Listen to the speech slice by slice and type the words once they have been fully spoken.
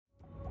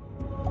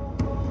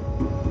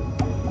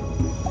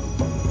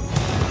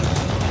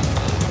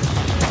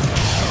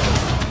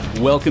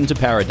Welcome to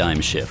Paradigm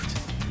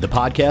Shift, the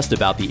podcast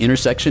about the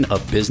intersection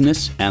of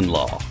business and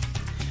law.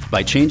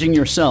 By changing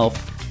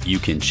yourself, you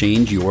can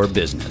change your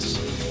business.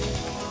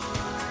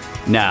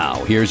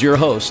 Now, here's your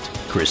host,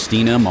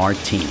 Christina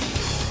Martini.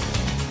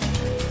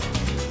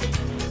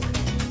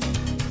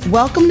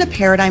 Welcome to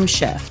Paradigm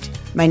Shift.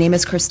 My name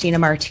is Christina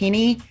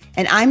Martini,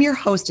 and I'm your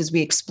host as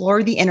we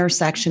explore the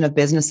intersection of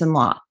business and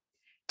law.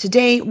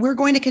 Today, we're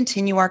going to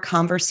continue our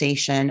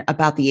conversation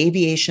about the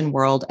aviation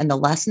world and the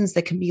lessons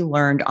that can be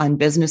learned on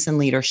business and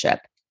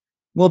leadership.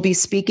 We'll be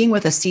speaking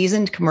with a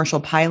seasoned commercial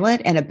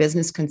pilot and a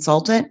business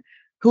consultant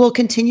who will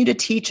continue to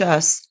teach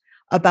us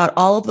about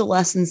all of the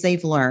lessons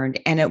they've learned,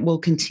 and it will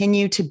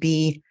continue to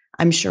be,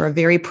 I'm sure, a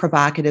very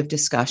provocative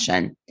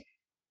discussion.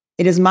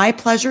 It is my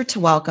pleasure to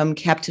welcome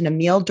Captain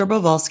Emil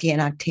Dobrovolsky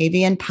and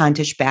Octavian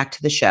Pontish back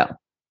to the show.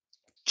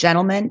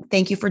 Gentlemen,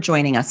 thank you for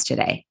joining us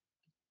today.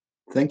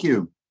 Thank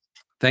you.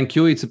 Thank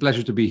you. It's a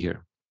pleasure to be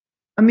here.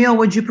 Emil,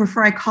 would you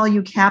prefer I call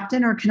you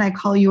Captain or can I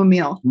call you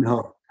Emil?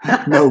 No,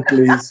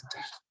 please.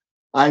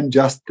 I'm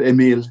just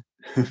Emil.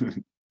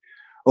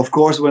 Of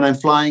course, when I'm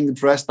flying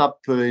dressed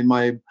up in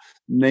my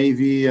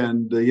navy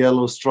and the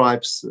yellow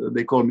stripes,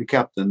 they call me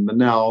Captain. But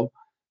now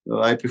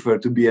I prefer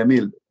to be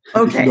Emil.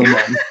 Okay.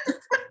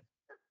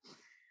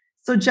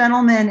 So,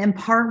 gentlemen, in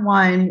part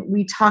one,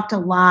 we talked a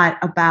lot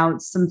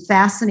about some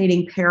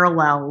fascinating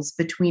parallels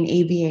between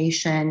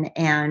aviation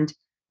and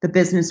the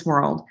business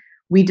world.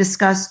 We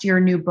discussed your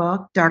new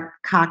book, Dark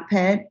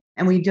Cockpit,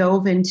 and we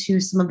dove into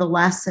some of the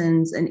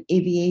lessons in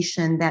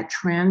aviation that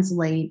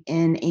translate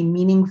in a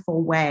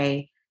meaningful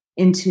way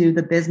into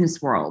the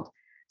business world.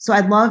 So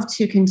I'd love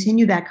to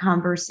continue that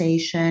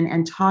conversation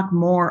and talk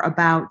more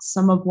about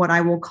some of what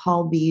I will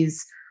call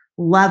these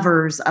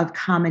levers of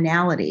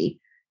commonality.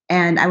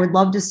 And I would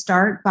love to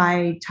start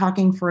by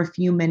talking for a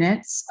few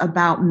minutes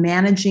about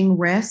managing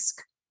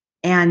risk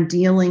and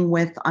dealing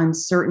with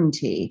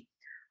uncertainty.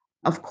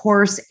 Of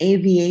course,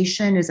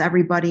 aviation, as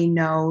everybody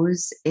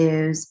knows,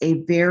 is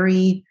a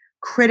very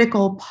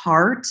critical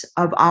part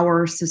of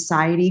our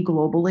society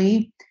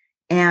globally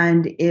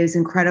and is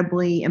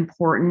incredibly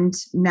important,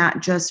 not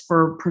just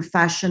for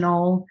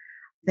professional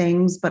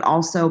things, but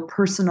also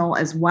personal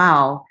as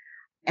well.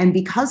 And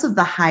because of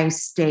the high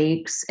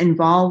stakes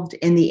involved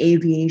in the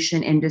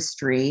aviation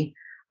industry,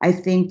 I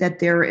think that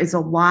there is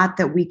a lot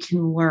that we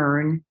can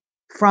learn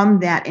from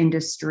that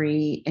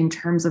industry in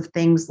terms of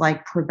things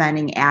like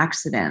preventing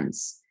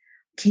accidents.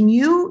 Can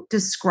you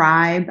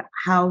describe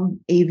how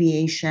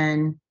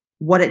aviation,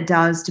 what it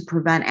does to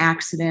prevent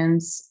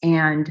accidents,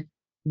 and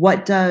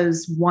what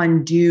does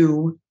one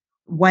do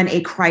when a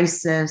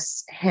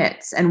crisis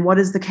hits, and what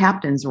is the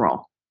captain's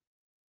role?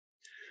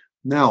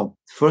 Now,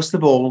 first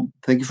of all,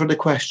 thank you for the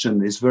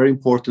question. It's very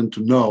important to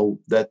know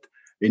that,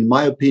 in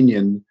my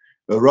opinion,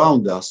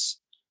 around us,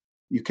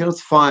 you cannot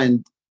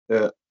find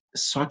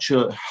such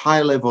a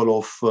high level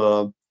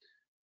of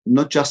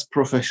not just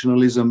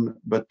professionalism,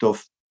 but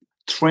of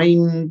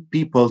train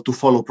people to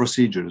follow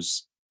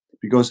procedures.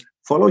 Because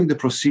following the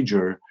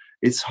procedure,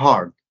 it's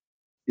hard.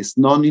 It's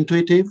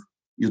non-intuitive.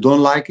 You don't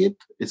like it.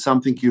 It's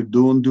something you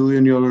don't do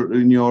in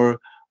your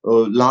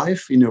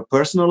life, in your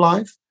personal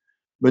life.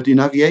 But in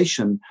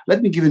aviation,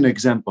 let me give you an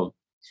example.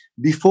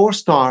 Before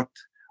start,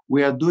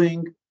 we are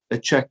doing a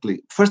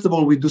checklist. First of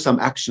all, we do some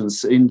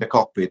actions in the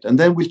cockpit, and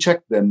then we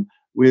check them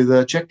with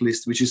a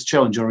checklist, which is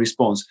challenge and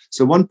response.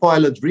 So one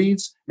pilot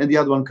reads, and the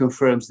other one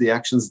confirms the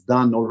actions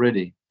done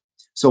already.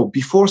 So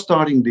before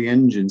starting the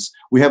engines,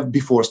 we have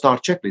before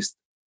start checklist,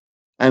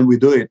 and we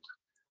do it.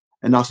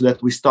 And after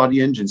that, we start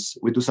the engines.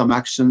 We do some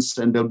actions,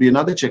 and there'll be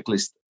another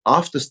checklist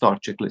after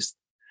start checklist.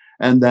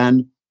 And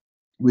then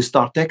we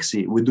start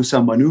taxi. We do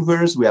some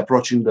maneuvers. We're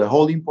approaching the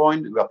holding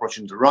point. We're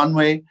approaching the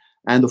runway.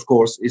 And of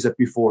course, is a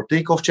before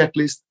takeoff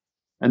checklist.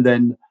 And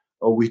then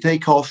we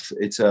take off.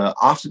 It's a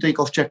after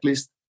takeoff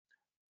checklist.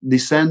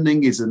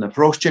 Descending is an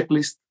approach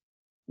checklist.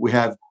 We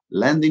have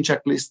landing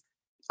checklist,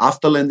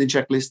 after landing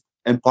checklist,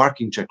 and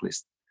parking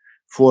checklist.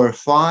 For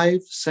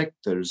 5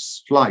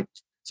 sectors flight,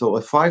 so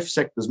 5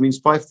 sectors means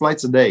 5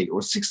 flights a day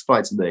or 6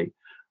 flights a day.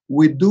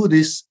 We do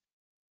this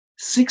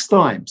 6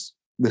 times.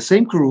 The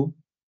same crew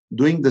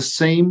doing the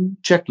same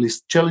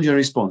checklist, challenge and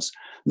response.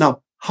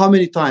 Now, how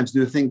many times do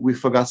you think we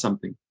forgot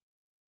something?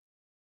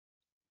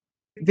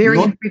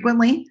 Very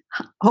infrequently,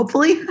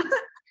 hopefully.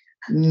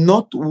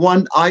 Not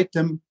one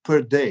item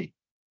per day.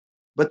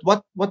 But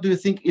what do you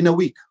think in a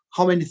week?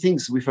 How many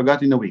things we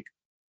forgot in a week?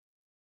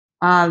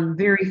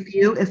 Very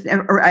few,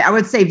 or I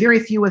would say very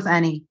few, if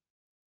any.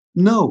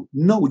 No,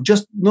 not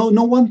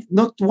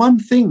one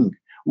thing.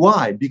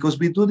 Why? Because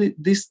we do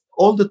this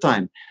all the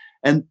time.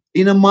 And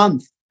in a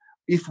month,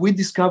 if we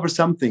discover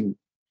something,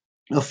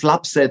 a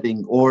flap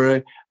setting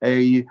or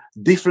a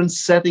different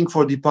setting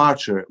for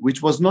departure,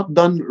 which was not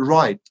done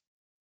right,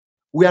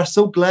 we are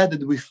so glad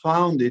that we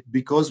found it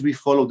because we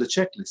followed the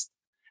checklist.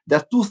 There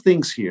are 2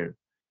 things here.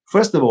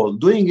 First of all,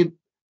 doing it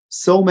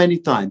so many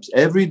times,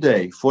 every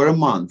day, for a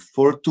month,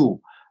 for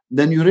 2,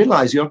 then you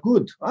realize you're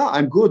good.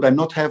 I'm good. I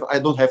don't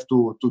have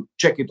to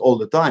check it all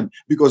the time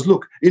because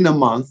look, in a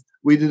month,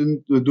 we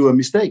didn't do a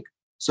mistake.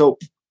 So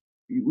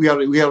we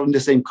are in the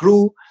same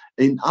crew.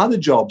 In other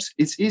jobs,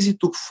 it's easy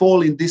to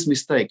fall in this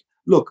mistake.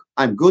 Look,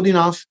 I'm good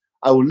enough.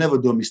 I will never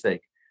do a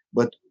mistake.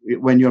 But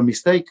when you're a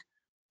mistake,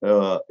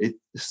 it's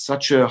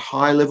such a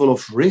high level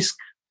of risk.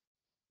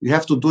 You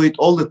have to do it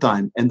all the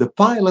time. And the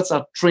pilots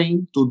are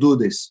trained to do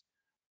this.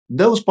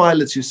 Those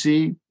pilots you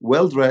see,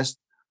 well-dressed,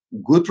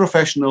 good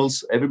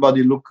professionals,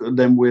 everybody look at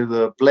them with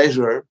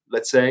pleasure,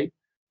 let's say,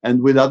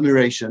 and with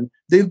admiration.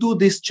 They do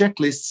these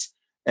checklists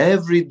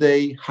every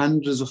day,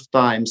 hundreds of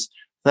times,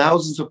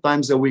 thousands of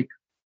times a week,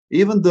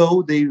 even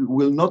though they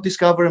will not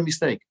discover a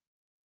mistake,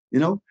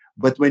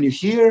 But when you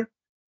hear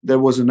there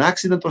was an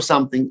accident or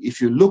something, if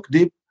you look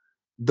deep,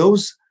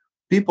 those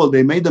people,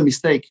 they made a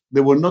mistake.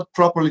 They were not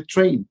properly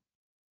trained.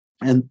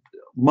 And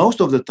most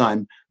of the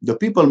time, the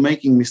people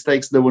making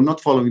mistakes, they were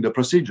not following the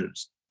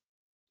procedures.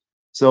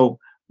 So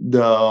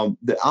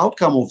the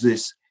outcome of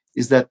this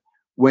is that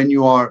when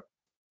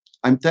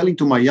I'm telling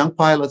to my young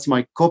pilots,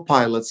 my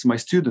co-pilots, my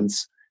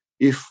students,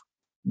 if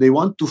they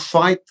want to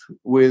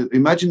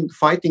imagine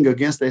fighting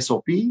against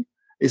SOP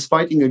is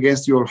fighting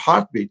against your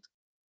heartbeat.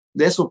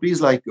 The SOP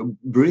is like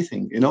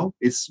breathing,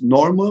 it's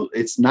normal,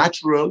 it's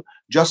natural,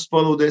 just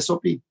follow the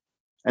SOP.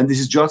 And this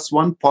is just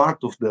one part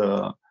of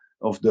the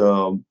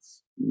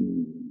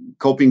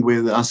coping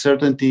with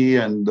uncertainty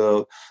and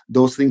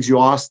those things you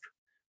asked.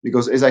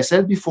 Because as I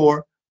said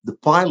before, the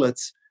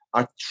pilots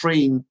are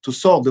trained to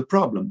solve the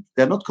problem.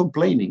 They're not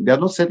complaining. They're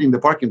not setting the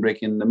parking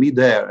brake in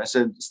midair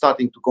and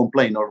starting to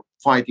complain or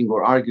fighting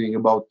or arguing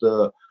about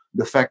the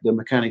fact the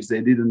mechanics,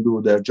 they didn't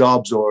do their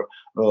jobs or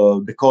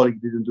the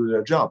colleague didn't do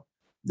their job.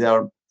 They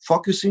are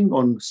focusing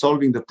on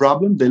solving the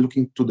problem. They're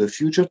looking to the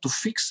future to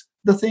fix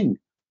the thing.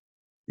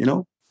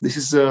 This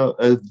is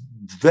a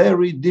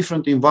very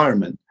different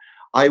environment.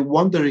 I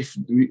wonder if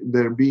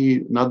there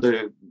be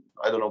another,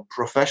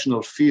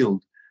 professional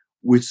field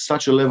with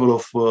such a level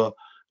of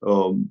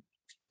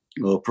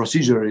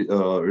procedure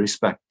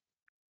respect.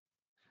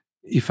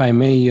 If I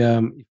may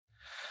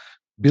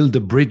build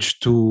a bridge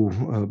to,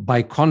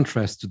 by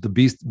contrast to the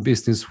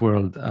business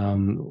world,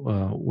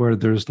 where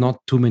there's not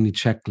too many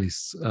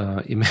checklists.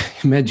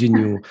 Imagine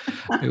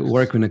you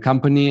work in a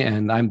company,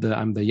 and I'm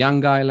the young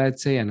guy,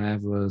 let's say, and I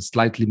have a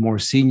slightly more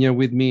senior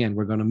with me, and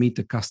we're going to meet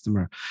a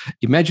customer.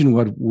 Imagine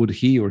what would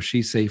he or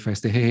she say if I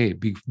say, hey,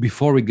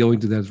 before we go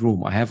into that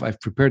room,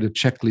 I've prepared a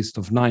checklist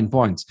of 9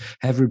 points.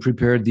 Have we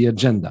prepared the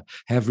agenda?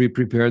 Have we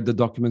prepared the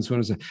documents?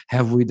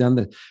 Have we done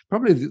that?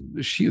 Probably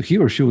he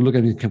or she will look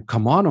at me,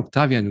 come on,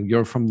 Octavian,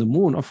 you're from the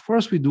moon. Of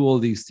course we do all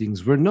these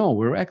things.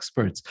 We're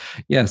experts.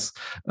 Yes,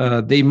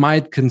 they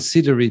might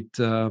consider it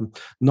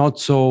not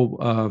so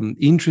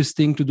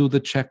interesting to do the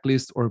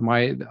checklist, or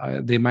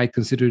they might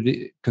consider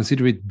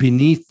it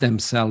beneath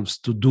themselves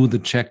to do the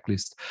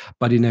checklist.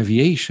 But in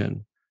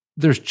aviation,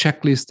 there's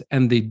checklist,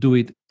 and they do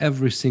it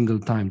every single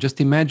time.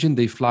 Just imagine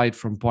they fly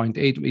from point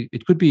A.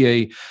 It could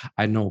be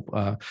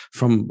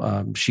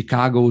from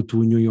Chicago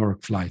to New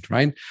York flight,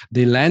 right?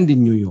 They land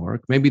in New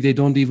York. Maybe they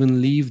don't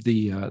even leave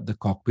the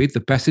cockpit.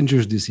 The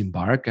passengers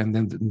disembark, and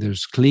then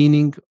there's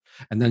cleaning.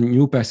 And then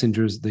new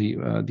passengers,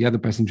 the other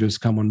passengers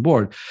come on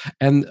board.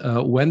 And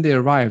when they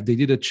arrived, they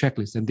did a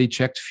checklist, and they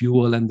checked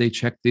fuel, and they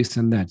checked this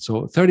and that.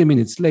 So 30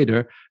 minutes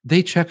later,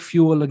 they check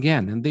fuel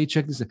again, and they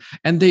check this.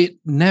 And they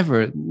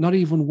never, not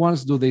even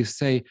once do they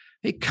say,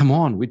 hey, come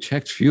on, we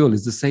checked fuel.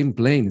 It's the same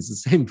plane. It's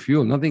the same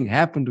fuel. Nothing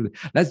happened to it.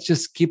 Let's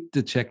just skip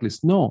the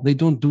checklist. No, they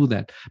don't do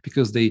that,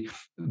 because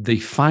they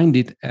find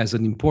it as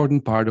an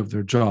important part of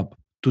their job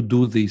to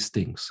do these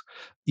things.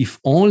 If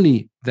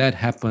only that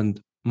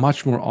happened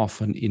much more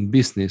often in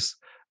business,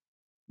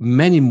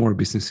 many more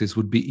businesses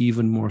would be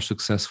even more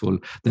successful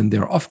than they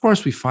are. Of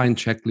course, we find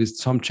checklists,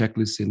 some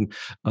checklists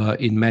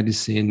in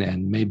medicine,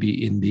 and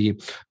maybe in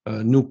the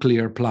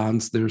nuclear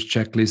plants, there's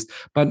checklists.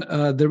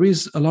 But there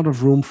is a lot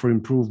of room for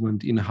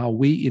improvement in how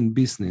we in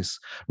business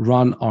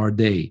run our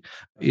day.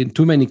 In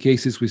too many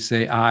cases, we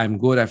say, I'm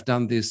good, I've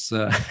done this.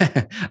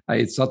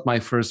 It's not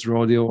my first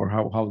rodeo, or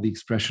how the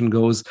expression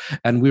goes.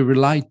 And we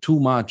rely too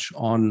much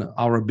on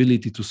our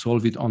ability to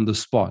solve it on the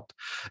spot.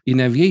 In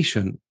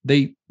aviation,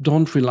 they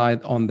don't rely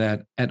on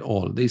that at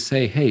all. They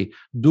say, hey,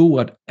 do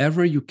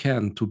whatever you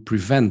can to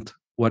prevent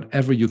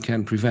whatever you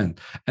can prevent.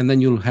 And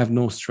then you'll have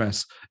no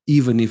stress,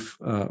 even if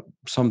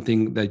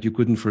something that you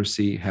couldn't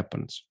foresee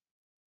happens.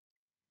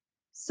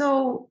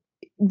 So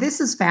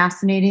this is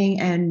fascinating.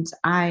 And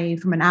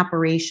from an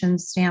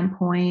operations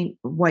standpoint,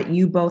 what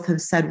you both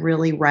have said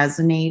really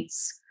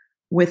resonates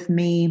with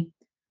me.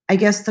 I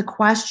guess the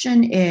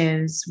question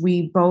is,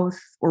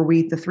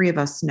 the three of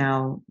us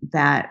know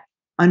that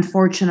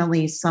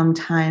unfortunately,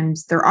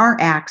 sometimes there are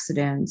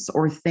accidents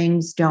or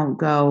things don't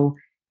go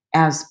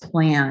as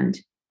planned.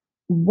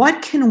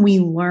 What can we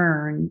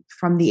learn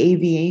from the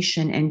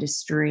aviation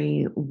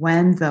industry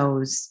when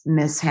those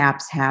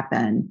mishaps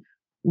happen?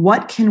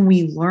 What can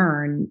we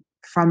learn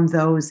from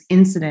those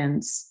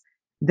incidents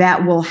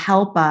that will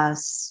help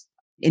us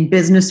in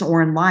business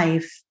or in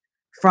life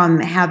from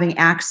having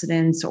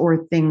accidents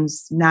or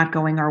things not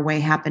going our way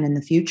happen in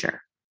the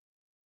future?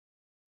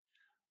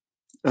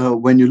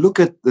 When you look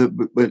at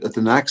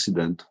an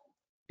accident,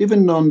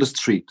 even on the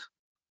street,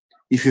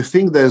 if you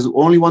think there's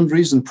only one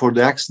reason for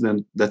the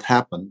accident that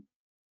happened,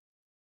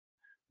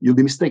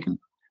 you'll be mistaken.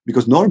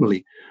 Because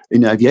normally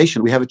in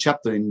aviation, we have a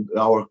chapter in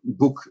our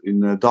book, in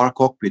the Dark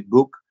Cockpit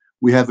book,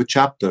 we have a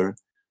chapter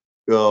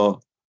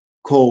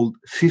called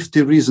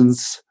 50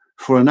 Reasons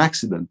for an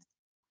Accident.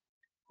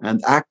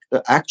 And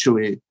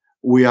actually,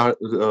 we are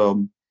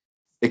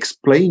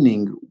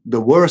explaining the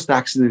worst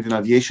accident in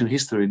aviation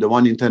history, the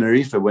one in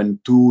Tenerife, when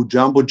two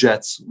jumbo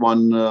jets,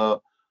 one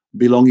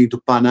belonging to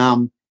Pan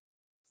Am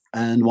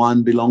and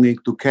one belonging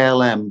to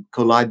KLM,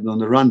 collided on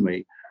the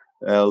runway.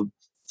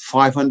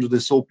 500 or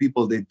so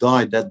people, they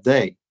died that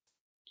day.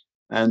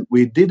 And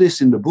we did this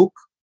in the book,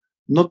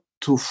 not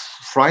to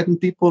frighten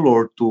people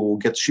or to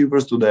get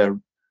shivers to their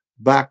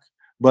back,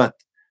 but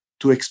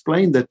to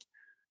explain that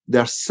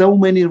there are so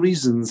many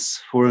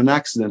reasons for an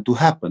accident to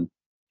happen.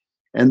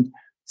 And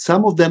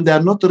some of them, they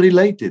are not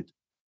related.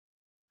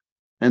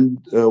 And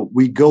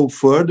we go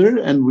further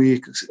and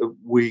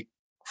we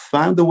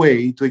found a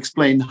way to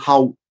explain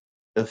how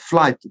a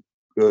flight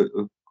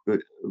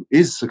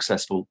is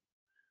successful.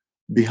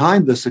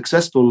 Behind the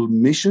successful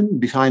mission,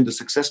 behind the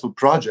successful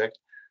project,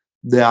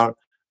 there are,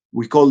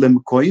 we call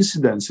them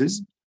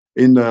coincidences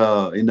in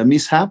a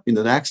mishap, in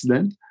an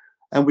accident,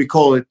 and we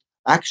call it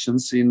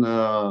actions in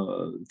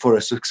for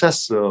a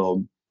success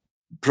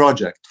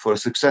project, for a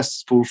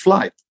successful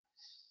flight.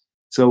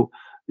 So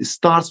it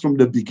starts from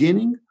the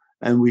beginning,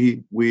 and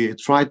we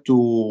try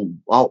to,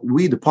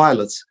 we the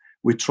pilots,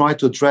 we try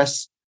to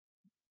address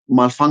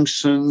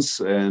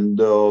malfunctions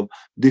and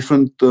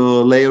different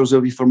layers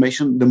of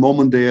information the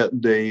moment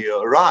they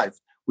arrive.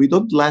 We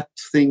don't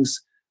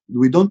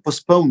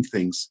postpone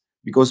things,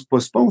 because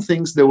postpone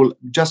things, they will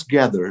just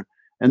gather,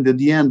 and at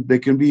the end they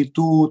can be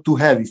too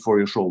heavy for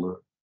your shoulder.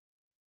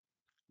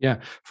 Yeah.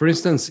 For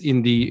instance,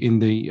 in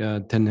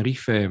the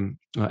Tenerife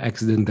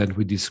accident that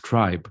we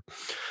describe,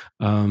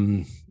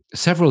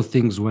 several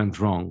things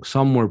went wrong.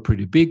 Some were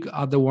pretty big,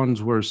 other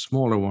ones were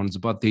smaller ones,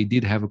 but they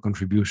did have a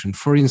contribution.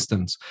 For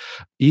instance,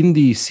 in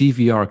the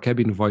CVR,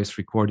 cabin voice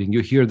recording,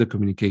 you hear the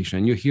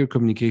communication, you hear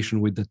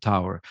communication with the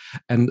tower.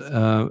 And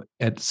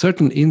at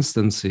certain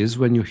instances,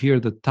 when you hear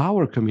the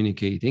tower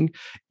communicating,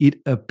 it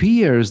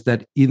appears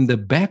that in the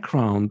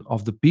background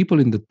of the people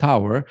in the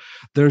tower,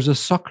 there's a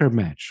soccer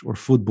match, or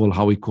football,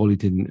 how we call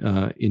it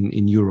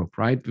in Europe,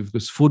 right?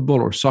 Because football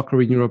or soccer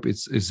in Europe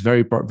is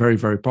very, very,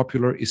 very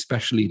popular,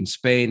 especially in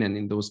Spain and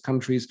in those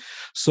countries.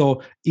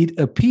 So it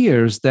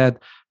appears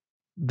that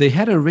they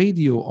had a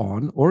radio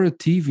on or a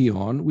TV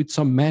on with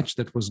some match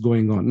that was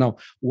going on. Now,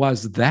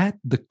 was that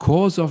the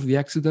cause of the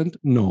accident?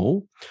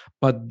 No.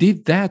 But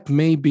did that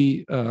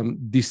maybe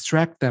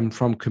distract them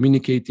from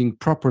communicating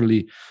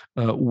properly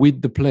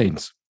with the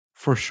planes?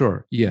 For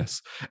sure, yes.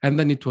 And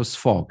then it was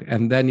fog,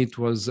 and then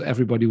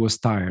everybody was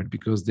tired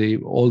because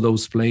all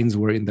those planes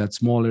were in that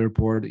small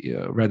airport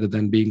rather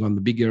than being on the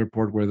big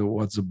airport where there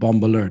was a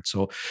bomb alert.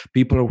 So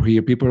people were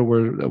here, people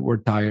were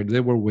tired, they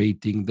were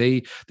waiting,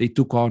 they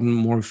took on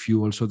more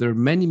fuel. So there are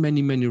many,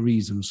 many, many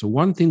reasons. So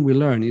one thing we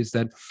learn is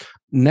that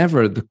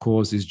never the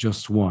cause is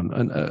just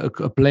one.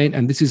 A plane,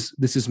 and this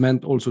is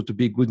meant also to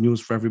be good news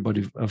for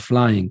everybody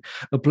flying.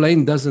 A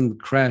plane doesn't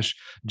crash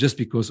just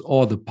because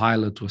the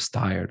pilot was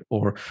tired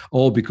or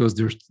because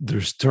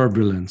there's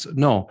turbulence.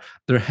 No,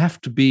 there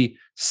have to be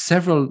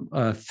several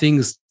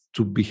things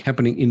to be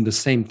happening in the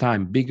same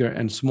time, bigger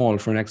and small,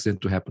 for an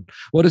accident to happen.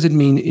 What does it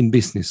mean in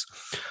business?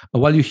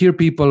 Well, you hear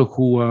people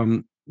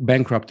who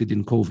bankrupted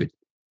in COVID,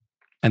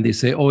 and they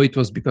say, it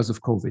was because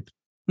of COVID.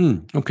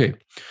 Okay.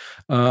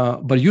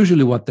 But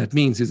usually what that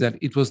means is that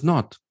it was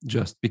not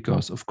just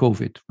because of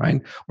COVID,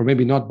 right? Or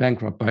maybe not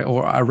bankrupt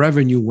or our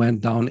revenue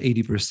went down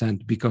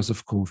 80% because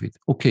of COVID.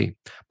 Okay.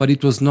 But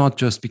it was not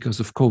just because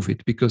of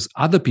COVID, because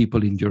other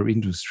people in your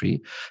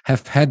industry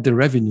have had their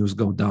revenues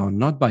go down,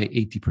 not by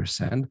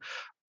 80%,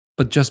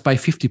 but just by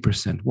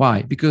 50%.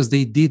 Why? Because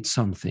they did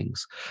some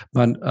things.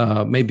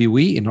 But maybe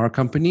we, in our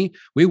company,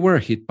 we were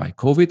hit by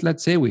COVID,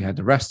 let's say. We had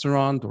a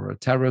restaurant or a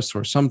terrace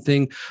or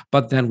something,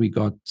 but then we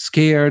got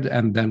scared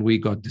and then we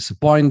got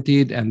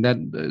disappointed. And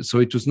then, so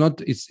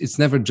it's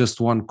never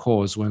just one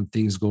cause when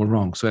things go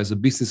wrong. So as a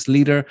business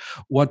leader,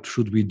 what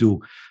should we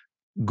do?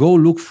 Go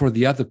look for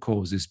the other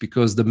causes,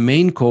 because the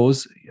main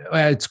cause,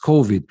 it's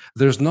COVID.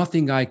 There's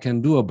nothing I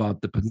can do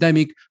about the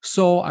pandemic,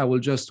 so I will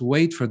just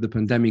wait for the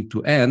pandemic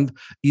to end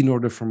in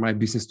order for my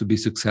business to be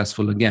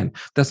successful again.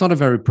 That's not a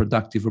very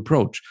productive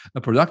approach.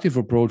 A productive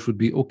approach would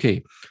be,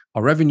 okay,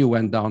 our revenue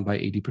went down by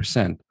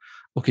 80%.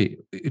 Okay,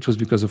 it was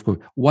because of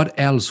COVID. What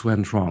else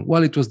went wrong?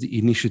 Well, it was the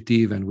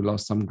initiative, and we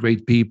lost some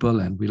great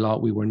people, and we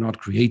were not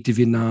creative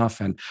enough.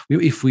 And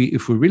if we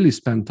really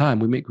spend time,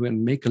 we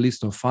make a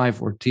list of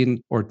 5 or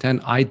 10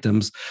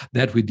 items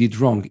that we did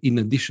wrong in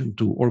addition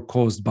to or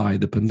caused by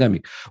the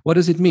pandemic. What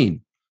does it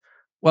mean?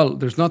 Well,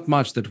 there's not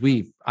much that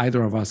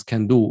either of us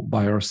can do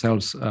by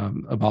ourselves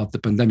about the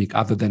pandemic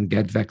other than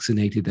get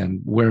vaccinated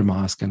and wear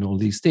masks and all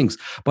these things.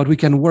 But we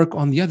can work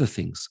on the other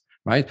things.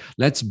 right?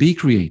 Let's be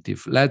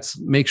creative. Let's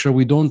make sure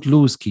we don't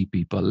lose key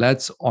people.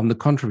 Let's, on the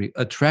contrary,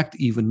 attract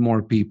even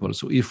more people.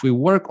 So if we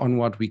work on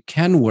what we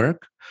can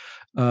work,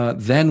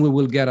 then we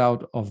will get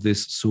out of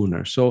this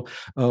sooner. So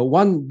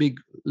one big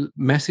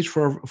message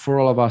for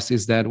all of us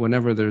is that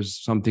whenever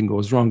there's something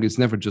goes wrong, it's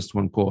never just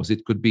one cause.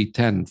 It could be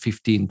 10,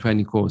 15,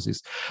 20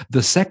 causes.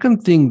 The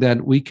second thing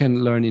that we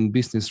can learn in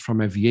business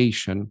from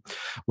aviation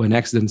when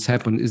accidents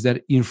happen is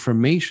that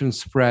information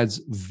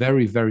spreads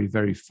very, very,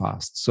 very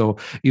fast. So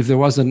if there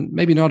was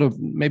maybe not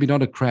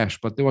a crash,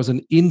 but there was an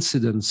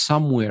incident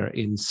somewhere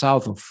in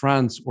south of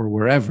France or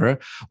wherever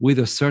with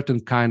a certain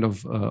kind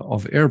of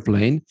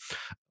airplane,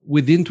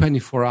 within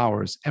 24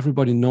 hours,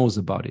 everybody knows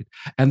about it.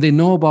 And they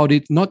know about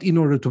it not in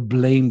order to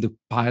blame the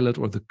pilot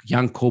or the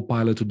young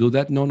co-pilot to do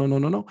that. No.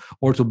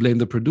 Or to blame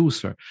the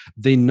producer.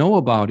 They know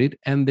about it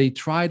and they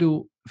try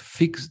to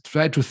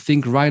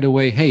think right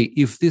away, hey,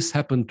 if this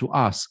happened to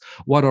us,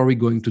 what are we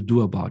going to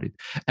do about it?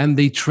 And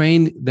they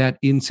train that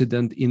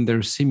incident in their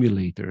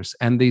simulators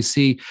and they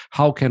see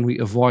how can we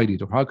avoid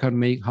it, or how can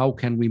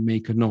we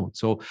make a note.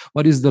 So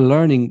what is the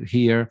learning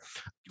here?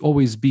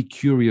 Always be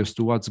curious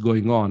to what's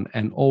going on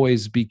and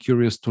always be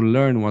curious to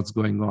learn what's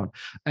going on.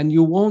 And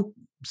you won't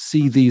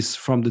see these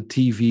from the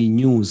TV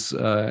news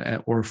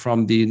or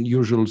from the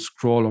usual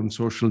scroll on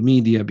social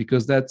media,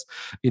 because that's,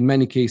 in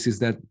many cases,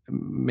 that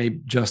may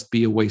just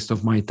be a waste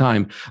of my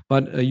time.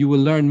 But you will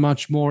learn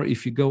much more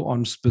if you go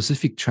on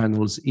specific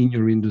channels in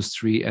your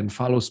industry and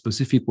follow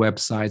specific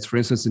websites. For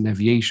instance, in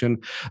aviation,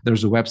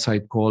 there's a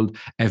website called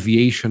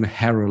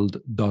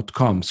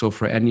aviationherald.com. So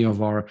for any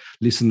of our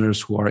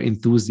listeners who are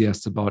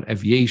enthusiasts about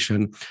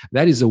aviation,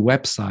 that is a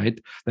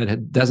website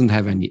that doesn't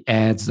have any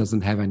ads,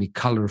 doesn't have any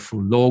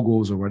colorful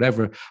logos or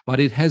whatever, but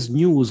it has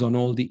news on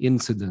all the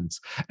incidents.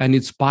 And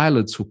it's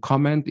pilots who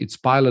comment, it's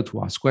pilots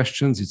who ask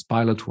questions, it's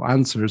pilots who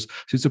answers.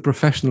 So it's a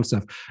professional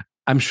stuff.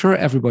 I'm sure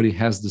everybody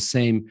has the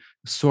same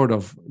sort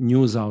of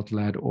news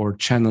outlet or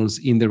channels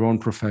in their own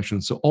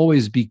profession. So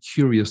always be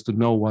curious to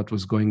know what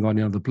was going on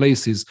in other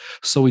places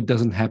so it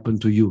doesn't happen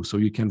to you, so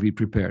you can be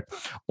prepared.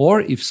 Or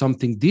if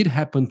something did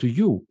happen to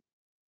you,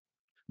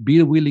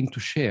 be willing to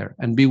share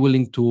and be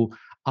willing to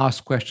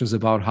ask questions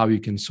about how you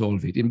can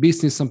solve it. In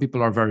business, some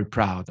people are very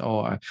proud.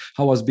 Oh,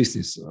 how was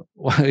business?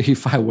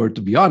 If I were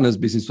to be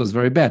honest, business was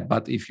very bad.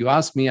 But if you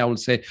ask me, I would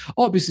say,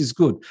 oh, business is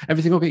good.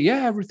 Everything okay?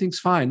 Yeah, everything's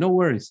fine. No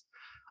worries.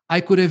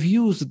 I could have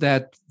used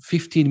that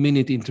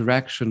 15-minute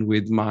interaction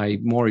with my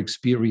more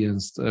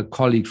experienced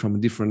colleague from a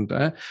different,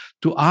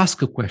 to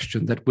ask a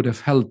question that would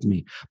have helped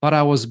me. But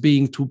I was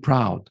being too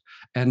proud.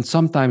 And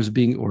sometimes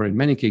being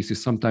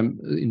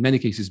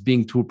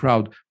too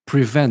proud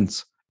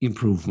prevents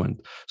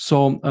improvement.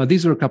 So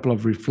these are a couple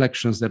of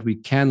reflections that we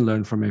can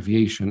learn from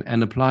aviation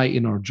and apply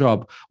in our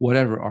job,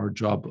 whatever our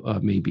job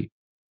may be.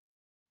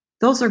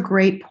 Those are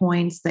great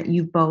points that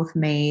you've both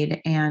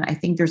made. And I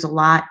think there's a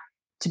lot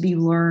to be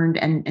learned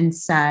and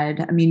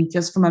said. I mean,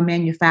 just from a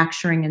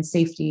manufacturing and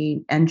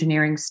safety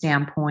engineering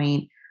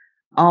standpoint,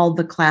 all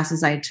the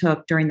classes I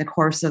took during the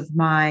course of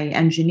my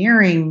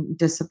engineering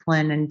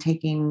discipline and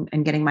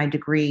getting my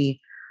degree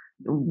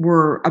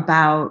were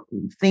about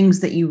things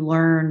that you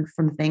learn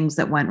from things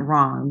that went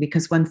wrong.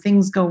 Because when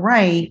things go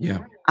right,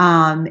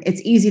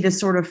 it's easy to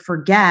sort of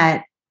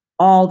forget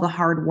all the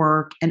hard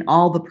work and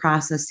all the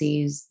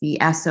processes, the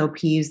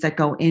SOPs that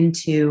go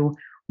into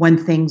when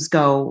things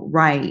go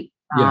right.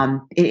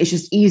 It's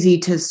just easy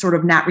to sort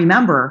of not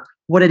remember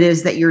what it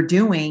is that you're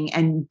doing,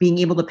 and being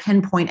able to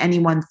pinpoint any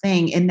one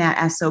thing in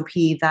that SOP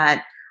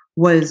that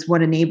was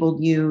what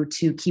enabled you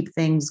to keep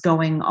things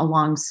going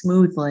along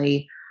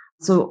smoothly.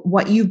 So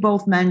what you've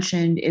both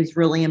mentioned is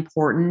really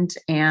important.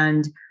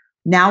 And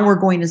now we're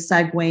going to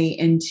segue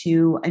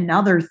into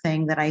another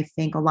thing that I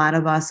think a lot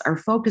of us are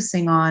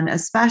focusing on,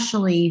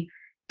 especially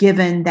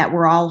given that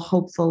we're all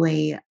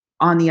hopefully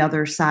on the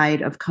other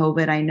side of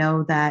COVID. I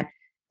know that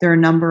there are a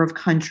number of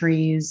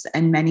countries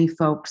and many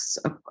folks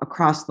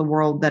across the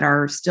world that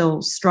are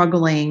still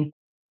struggling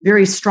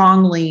very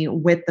strongly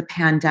with the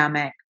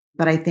pandemic.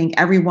 But I think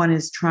everyone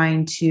is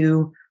trying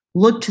to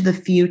look to the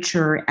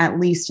future, at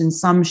least in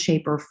some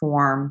shape or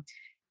form,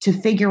 to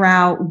figure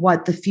out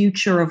what the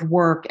future of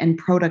work and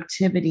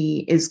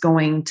productivity is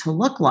going to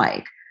look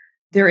like.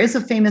 There is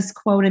a famous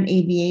quote in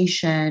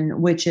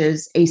aviation, which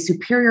is, a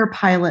superior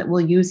pilot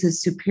will use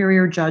his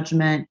superior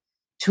judgment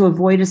to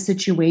avoid a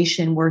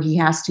situation where he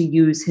has to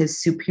use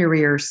his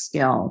superior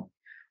skill.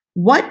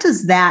 What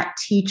does that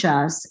teach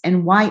us?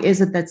 And why is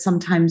it that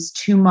sometimes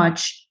too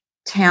much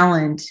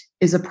talent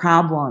is a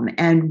problem?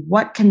 And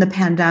what can the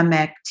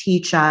pandemic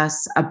teach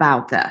us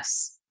about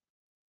this?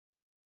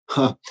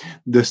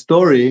 The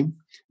story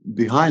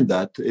behind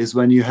that is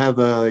when you have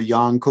a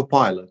young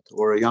co-pilot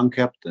or a young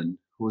captain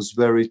who's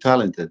very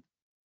talented,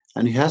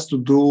 and he has to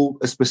do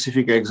a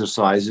specific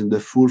exercise in the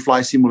full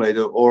flight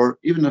simulator or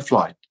even a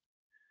flight.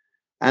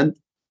 And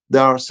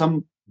there are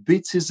some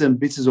bits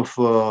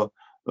of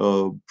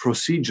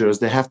procedures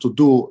they have to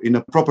do in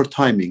a proper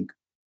timing.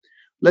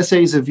 Let's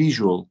say it's a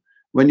visual,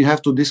 when you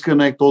have to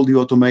disconnect all the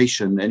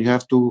automation and you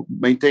have to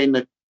maintain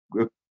a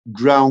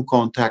ground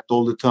contact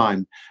all the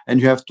time, and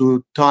you have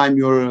to time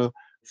your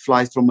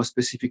flight from a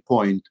specific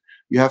point.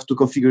 You have to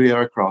configure your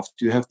aircraft.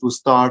 You have to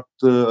start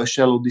a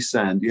shallow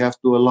descent. You have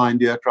to align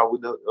the aircraft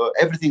with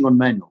everything on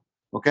manual.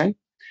 Okay.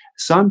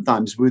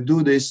 Sometimes we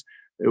do this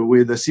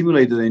with a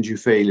simulated engine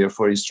failure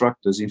for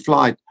instructors in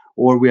flight,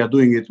 or we are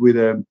doing it with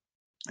a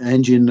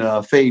engine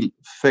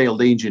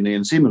failed engine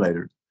in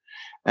simulator.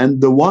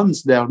 And the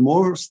ones that are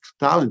most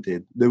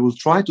talented, they will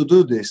try to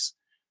do this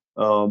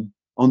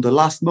on the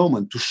last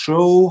moment to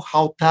show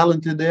how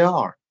talented they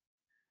are.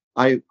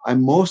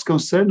 I'm most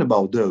concerned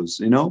about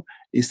those,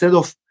 instead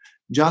of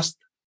just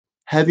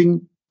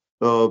having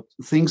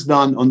things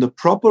done on the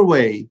proper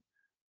way,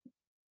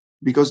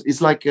 because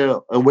it's like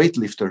a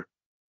weightlifter.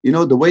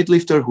 The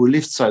weightlifter who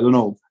lifts,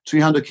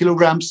 300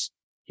 kilograms,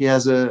 he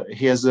has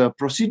a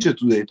procedure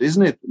to it,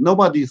 isn't it?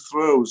 Nobody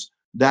throws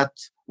that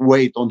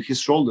weight on his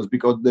shoulders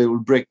because they will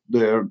break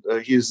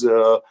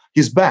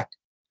his back.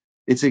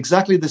 It's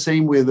exactly the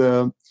same with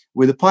a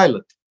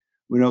pilot,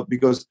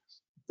 because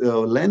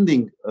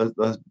landing,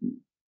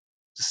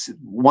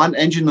 one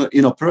engine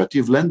in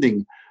operative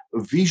landing,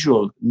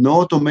 visual,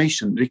 no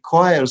automation,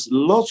 requires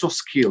lots of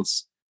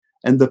skills.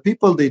 And the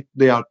people,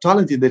 they are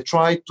talented, they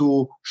try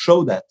to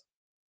show that.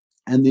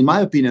 And in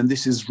my opinion,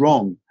 this is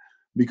wrong,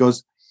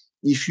 because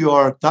if you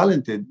are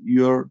talented,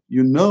 you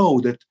know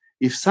that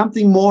if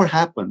something more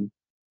happens,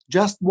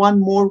 just one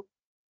more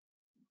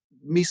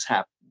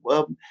mishap,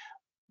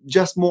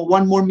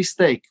 one more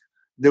mistake,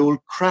 they will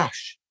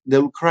crash. They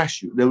will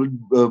crash you. They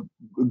will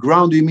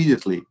ground you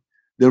immediately.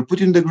 They will put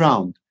you in the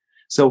ground.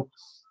 So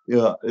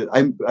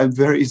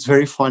it's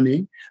very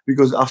funny,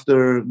 because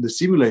after the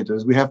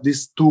simulators, we have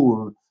this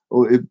tool,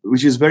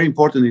 which is very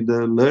important in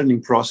the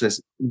learning process,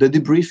 the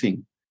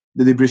debriefing.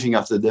 The debriefing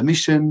after the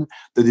mission,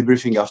 the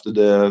debriefing after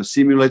the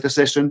simulator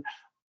session,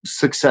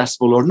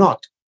 successful or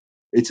not.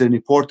 It's an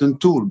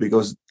important tool,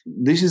 because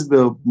this is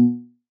the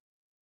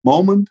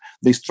moment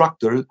the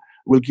instructor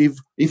will give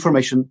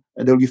information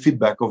and they'll give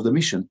feedback of the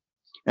mission.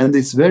 And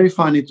it's very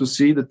funny to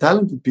see the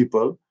talented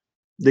people.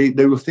 They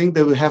will think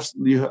they will have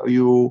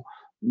you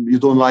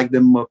don't like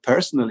them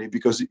personally,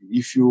 because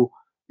if you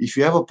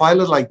have a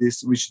pilot like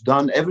this which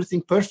done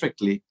everything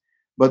perfectly,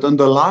 but on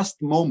the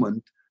last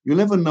moment, you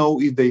never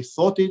know if they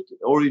thought it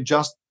or it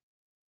just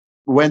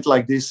went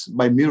like this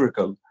by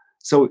miracle.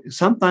 So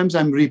sometimes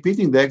I'm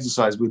repeating the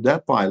exercise with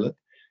that pilot,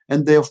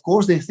 and they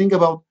think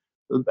about,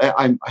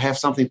 I have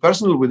something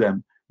personal with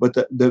them, but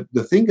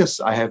the thing is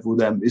I have with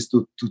them is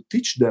to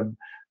teach them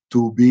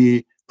to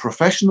be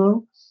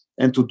professional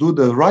and to do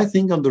the right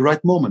thing on the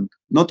right moment,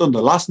 not on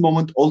the last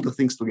moment, all the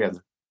things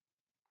together.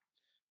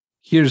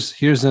 Here's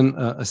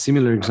a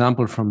similar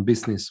example from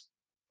business.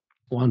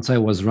 Once I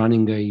was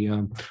running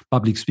a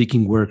public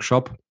speaking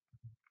workshop,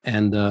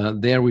 and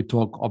there we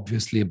talk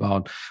obviously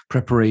about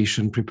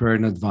preparation, prepare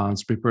in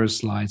advance, prepare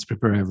slides,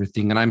 prepare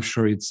everything. And I'm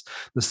sure it's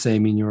the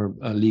same in your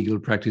legal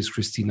practice,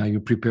 Christina. You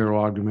prepare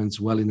arguments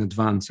well in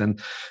advance.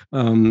 And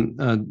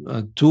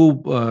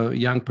two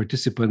young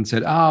participants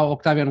said,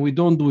 Octavian, we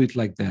don't do it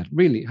like that.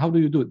 Really? How do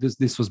you do it?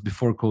 This was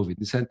before COVID.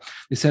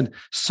 They said,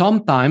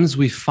 sometimes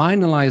we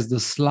finalize the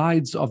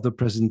slides of the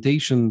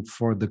presentation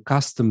for the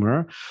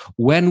customer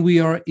when we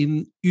are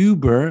in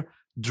Uber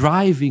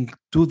driving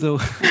to the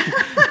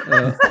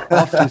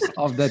office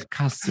of that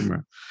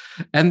customer.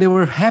 And they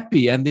were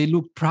happy and they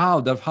looked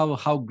proud of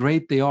how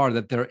great they are,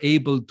 that they're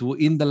able to,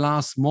 in the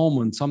last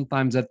moment,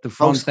 sometimes at the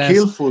front desk. How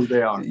skillful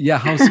they are. Yeah,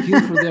 how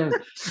skillful they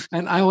are.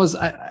 And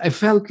I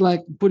felt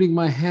like putting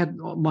my head,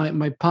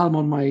 my palm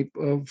on my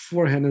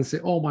forehead and say,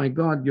 oh my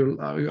God,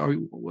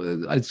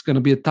 it's going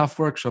to be a tough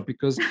workshop,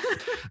 because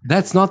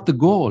that's not the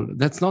goal.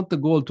 That's not the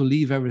goal, to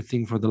leave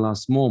everything for the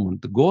last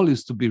moment. The goal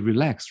is to be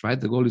relaxed, right?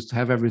 The goal is to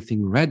have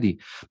everything ready.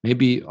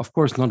 Maybe, of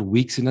course, not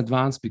weeks in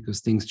advance, because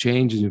things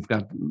change and you've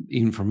got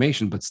information,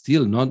 but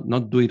still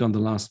not do it on the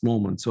last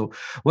moment. So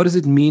what does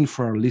it mean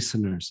for our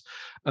listeners?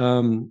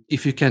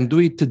 If you can do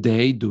it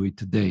today, do it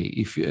today.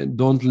 If you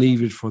don't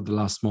leave it for the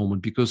last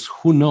moment, because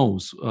who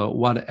knows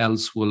what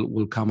else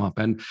will come up.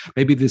 And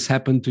maybe this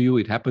happened to you.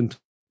 It happened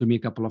to me a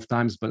couple of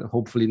times, but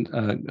hopefully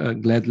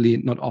gladly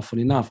not often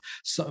enough.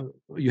 So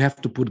you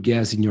have to put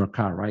gas in your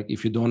car, right?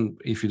 If you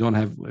don't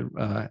have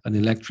an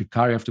electric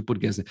car, you have to put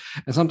gas in.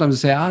 And sometimes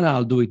you say, no,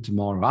 I'll do it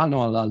tomorrow.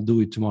 I'll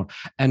do it tomorrow.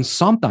 And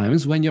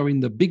sometimes when you're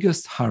in the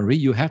biggest hurry,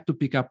 you have to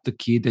pick up the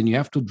kid and you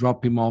have to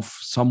drop him off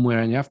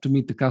somewhere and you have to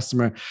meet the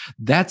customer.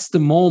 That's the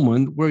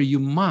moment where you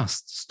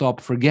must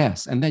stop for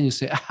gas. And then you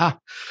say,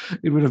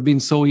 it would have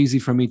been so easy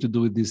for me to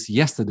do this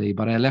yesterday,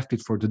 but I left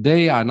it for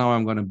today. Now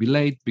I'm going to be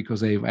late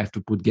because I have to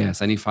put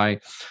gas. And if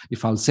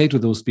I'll say to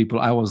those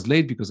people, I was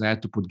late because I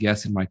had to put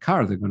gas in my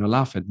car, they're going to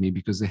laugh at me,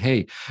 because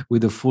hey,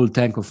 with a full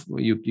tank of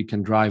you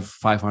can drive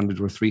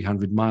 500 or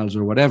 300 miles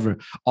or whatever.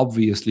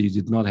 Obviously you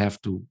did not have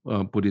to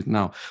put it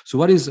now. So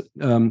what is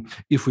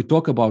if we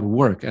talk about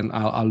work, and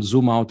I'll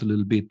zoom out a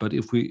little bit, but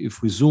if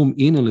we zoom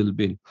in a little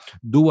bit,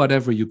 do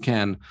whatever you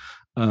can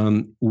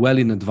well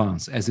in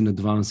advance as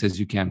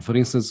you can. For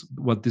instance,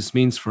 what this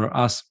means for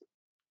us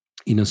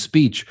in a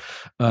speech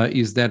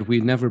is that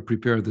we never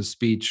prepare the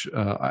speech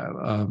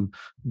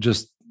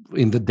just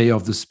in the day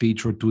of the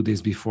speech or 2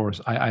 days before.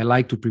 So I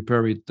like to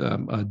prepare it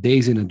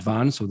days in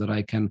advance so that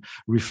I can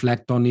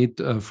reflect on it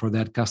for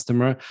that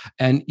customer.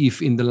 And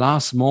if in the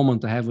last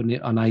moment I have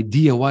an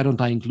idea, why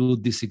don't I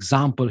include this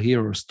example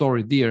here or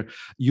story there?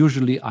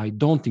 Usually I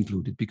don't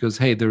include it because,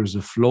 hey, there's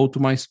a flow to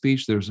my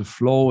speech. There's a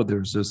flow,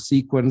 there's a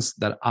sequence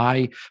that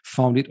I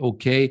found it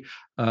okay.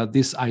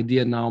 This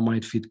idea now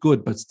might fit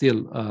good, but still,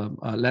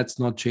 let's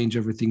not change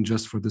everything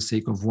just for the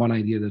sake of one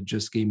idea that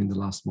just came in the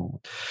last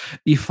moment.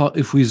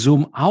 If we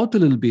zoom out a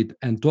little bit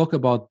and talk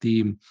about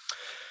the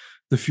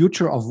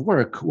future of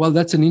work, well,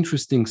 that's an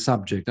interesting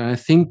subject, and I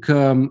think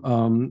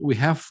we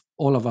have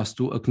all of us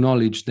to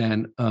acknowledge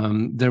that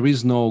there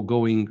is no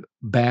going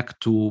back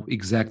to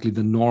exactly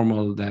the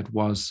normal that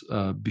was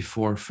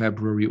before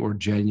February or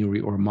January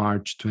or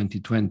March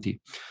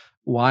 2020.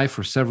 Why?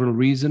 For several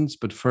reasons.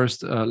 But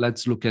first,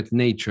 let's look at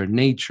nature.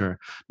 Nature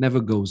never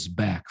goes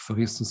back. For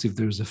instance, if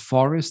there's a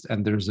forest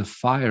and there's a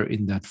fire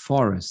in that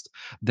forest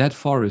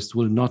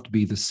will not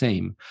be the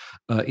same.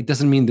 It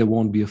doesn't mean there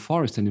won't be a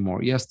forest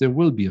anymore. Yes, there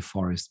will be a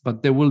forest,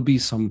 but there will be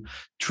some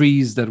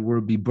trees that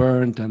will be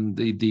burnt, and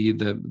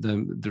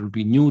there will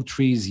be new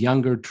trees,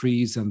 younger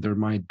trees, and there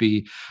might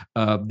be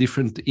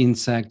different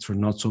insects or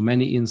not so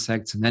many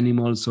insects and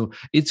animals. So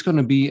it's going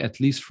to be, at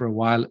least for a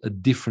while, a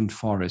different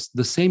forest.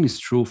 The same is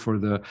true for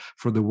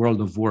the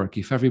world of work.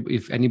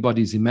 If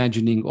anybody's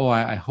imagining,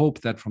 I hope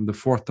that from the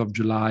 4th of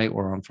July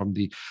or from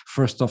the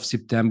 1st of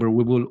September,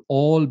 we will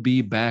all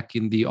be back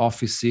in the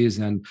offices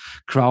and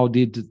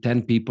crowded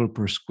 10 people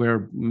per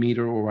square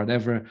meter or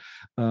whatever,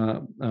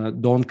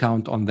 don't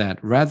count on that.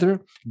 Rather,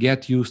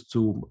 get used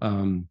to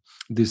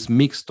this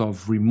mix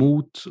of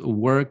remote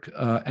work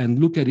and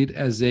look at it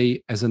as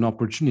an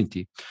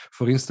opportunity.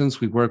 For instance,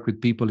 we work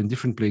with people in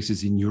different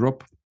places in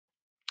Europe.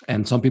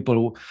 And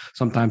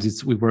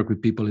sometimes we work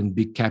with people in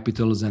big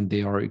capitals and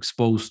they are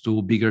exposed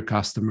to bigger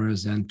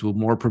customers and to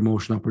more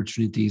promotion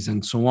opportunities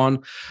and so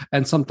on.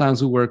 And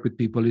sometimes we work with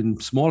people in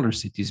smaller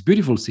cities,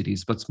 beautiful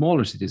cities, but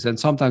smaller cities. And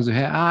sometimes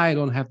I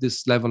don't have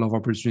this level of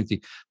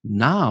opportunity.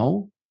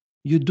 Now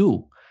you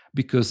do.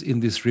 Because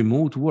in this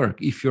remote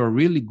work, if you're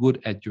really good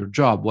at your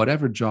job,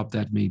 whatever job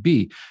that may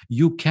be,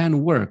 you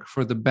can work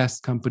for the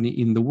best company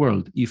in the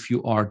world if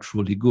you are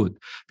truly good,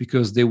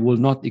 because they will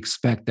not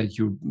expect that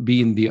you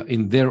be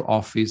in their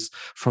office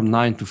from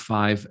 9 to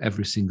 5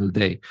 every single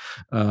day.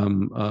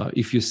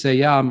 If you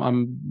say,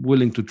 I'm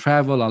willing to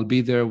travel, I'll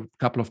be there a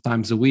couple of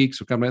times a week,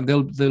 so come, and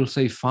they'll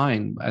say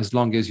fine as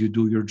long as you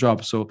do your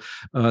job. So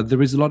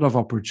there is a lot of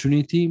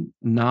opportunity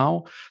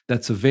now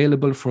that's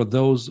available for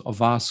those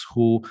of us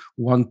who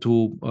want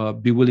to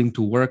be willing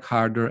to work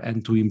harder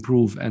and to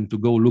improve and to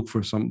go look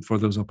for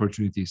those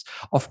opportunities.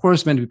 Of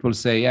course, many people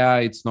say,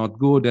 it's not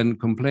good and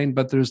complain,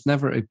 but there's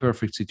never a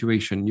perfect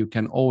situation. You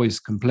can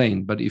always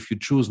complain, but if you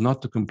choose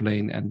not to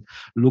complain and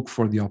look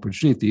for the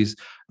opportunities,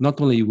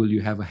 not only will you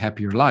have a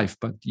happier life,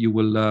 but you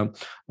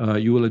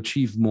will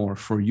achieve more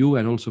for you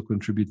and also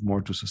contribute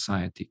more to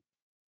society.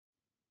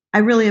 I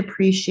really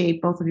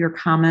appreciate both of your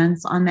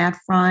comments on that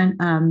front.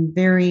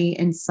 Very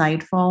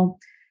insightful.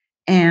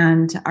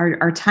 And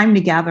our time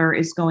together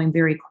is going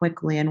very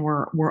quickly, and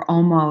we're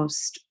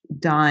almost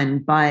done.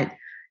 But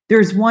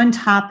there's one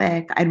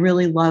topic I'd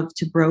really love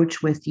to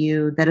broach with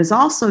you that is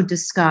also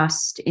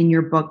discussed in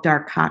your book,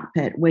 Dark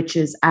Cockpit, which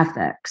is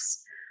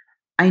ethics.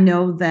 I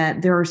know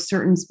that there are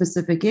certain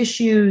specific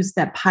issues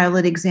that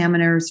pilot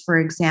examiners, for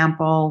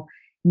example,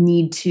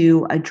 need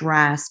to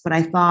address. But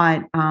I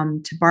thought,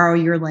 to borrow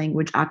your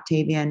language,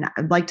 Octavian,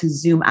 I'd like to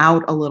zoom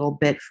out a little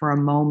bit for a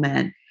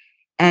moment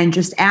and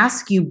just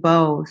ask you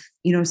both,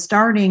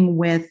 starting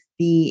with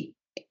the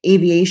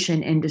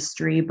aviation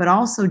industry, but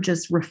also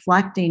just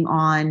reflecting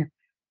on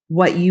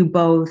what you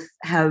both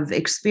have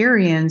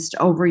experienced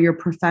over your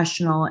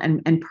professional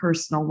and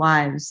personal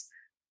lives.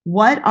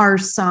 What are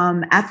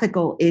some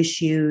ethical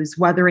issues,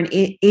 whether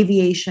in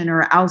aviation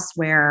or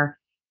elsewhere,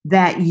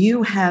 that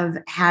you have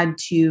had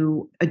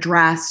to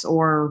address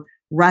or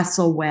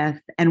wrestle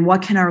with? And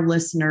what can our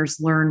listeners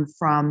learn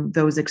from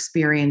those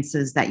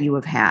experiences that you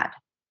have had?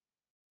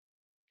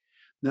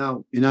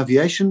 Now, in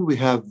aviation, we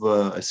have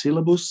a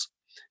syllabus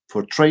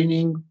for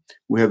training.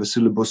 We have a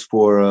syllabus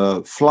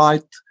for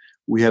flight.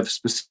 We have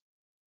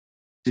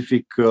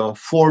specific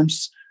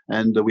forms,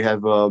 and we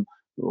have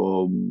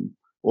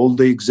all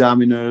the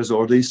examiners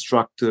or the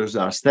instructors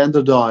are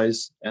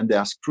standardized and they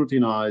are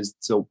scrutinized.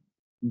 So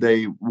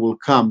they will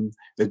come,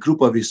 a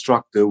group of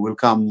instructors will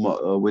come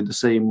with the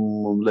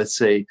same, let's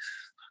say,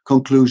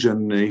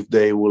 conclusion if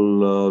they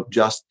will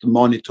just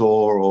monitor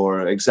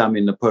or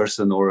examine a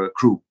person or a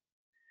crew.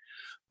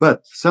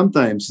 But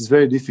sometimes it's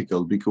very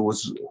difficult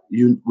because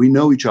we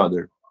know each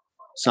other.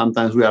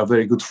 Sometimes we are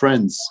very good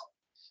friends.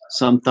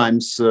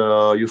 Sometimes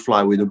you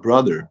fly with a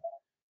brother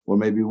or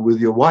maybe with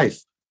your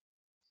wife.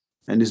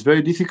 And it's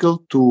very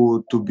difficult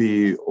to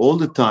be all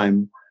the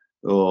time,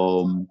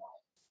 you'll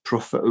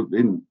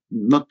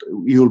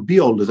be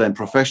all the time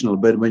professional,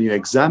 but when you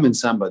examine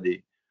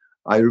somebody,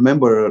 I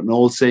remember an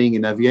old saying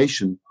in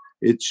aviation,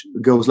 It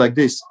goes like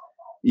this.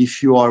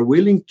 If you are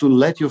willing to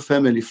let your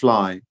family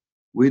fly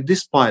with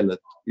this pilot,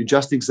 you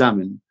just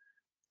examine,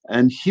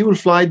 and he will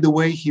fly the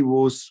way he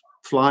was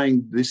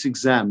flying this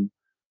exam,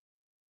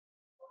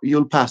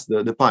 you'll pass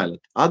the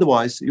pilot.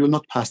 Otherwise, you'll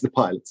not pass the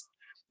pilot.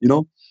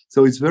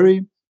 So it's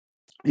very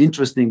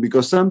interesting,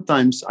 because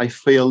sometimes I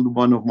failed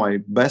one of my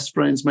best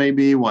friends,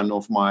 maybe one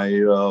of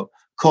my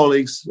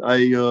colleagues I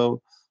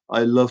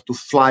love to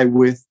fly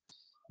with.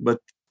 But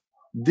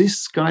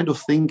this kind of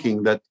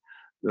thinking that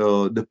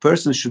the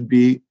person should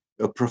be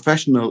a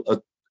professional at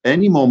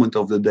any moment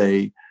of the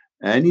day,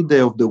 any day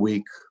of the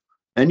week,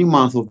 any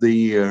month of the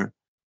year,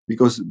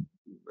 because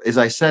as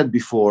I said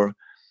before,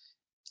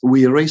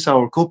 we raise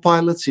our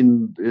co-pilots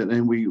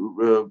and we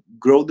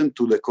grow them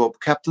to the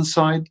co-captain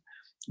side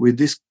with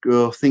this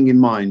thing in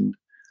mind.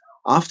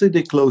 After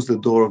they close the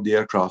door of the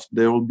aircraft,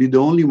 they will be the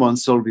only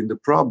ones solving the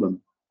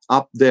problem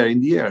up there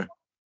in the air.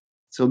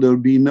 So there will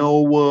be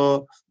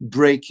no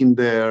break in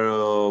their,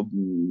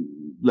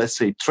 let's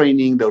say,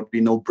 training. There will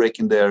be no break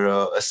in their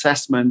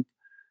assessment.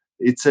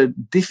 It's a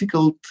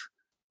difficult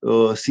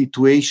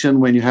situation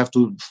when you have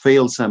to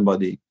fail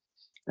somebody.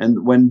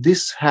 And when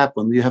this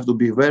happens, you have to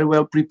be very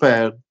well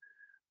prepared.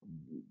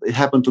 It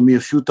happened to me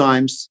a few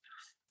times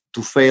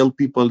to fail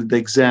people in the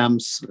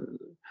exams.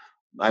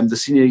 I'm the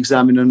senior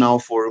examiner now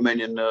for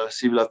Romanian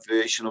Civil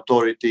Aviation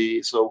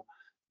Authority. So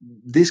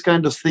these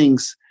kind of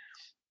things,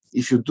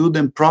 if you do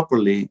them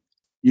properly,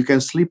 you can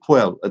sleep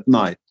well at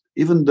night,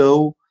 even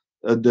though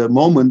at the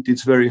moment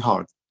it's very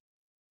hard.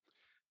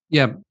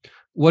 Yeah.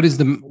 What is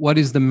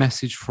the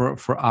message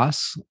for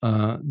us?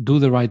 Do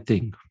the right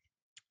thing.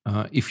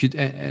 If you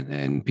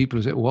and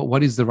people say,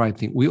 what is the right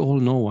thing? We all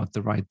know what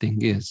the right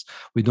thing is.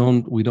 We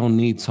don't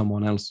need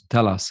someone else to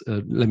tell us.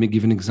 Let me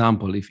give an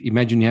example.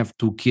 Imagine you have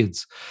two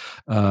kids,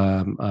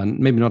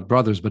 maybe not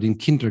brothers, but in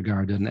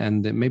kindergarten,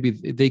 and maybe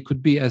they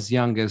could be as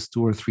young as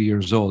 2 or 3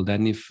 years old.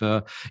 And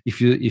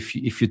if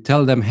you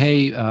tell them,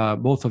 hey,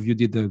 both of you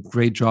did a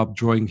great job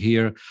drawing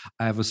here,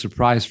 I have a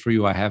surprise for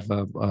you. I have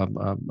a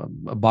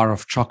bar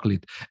of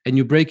chocolate, and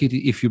you break it.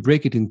 If you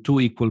break it in 2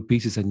 equal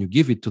pieces and you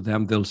give it to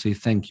them, they'll say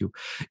thank you.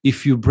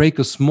 If you break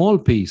a small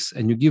piece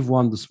and you give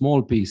one the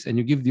small piece and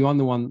you give the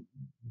other one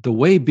the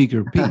way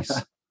bigger piece,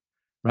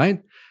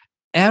 right?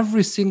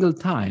 Every single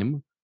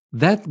time,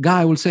 that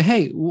guy will say,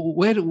 hey,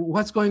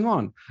 what's going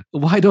on?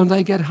 Why don't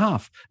I get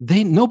half?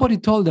 Nobody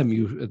told them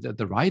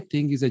the right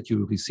thing is that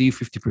you receive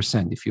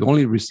 50%. If you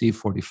only receive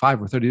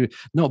 45 or 30,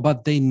 no,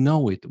 but they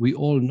know it. We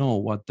all know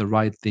what the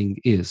right thing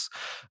is.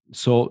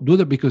 So do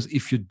that, because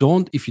if you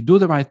do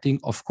the right thing,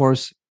 of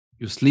course,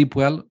 you sleep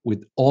well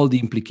with all the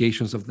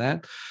implications of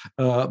that,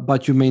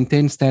 but you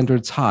maintain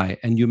standards high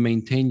and you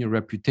maintain your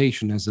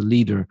reputation as a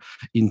leader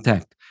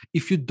intact.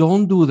 If you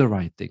don't do the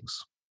right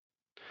things,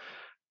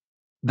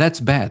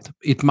 that's bad.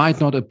 It might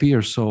not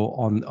appear so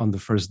on the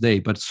first day,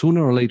 but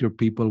sooner or later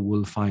people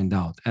will find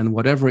out. And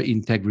whatever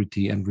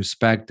integrity and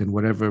respect and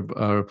whatever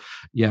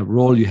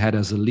role you had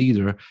as a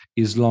leader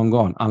is long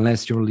gone,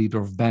 unless you're a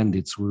leader of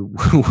bandits who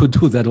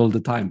do that all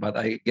the time. But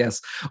I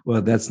guess,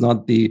 well, that's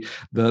not the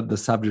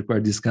subject we're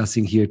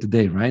discussing here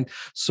today, right?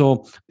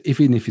 So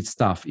even if it's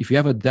tough, if you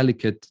have a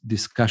delicate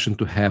discussion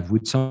to have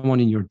with someone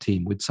in your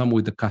team, with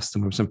the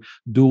customer,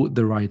 do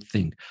the right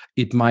thing.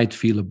 It might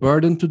feel a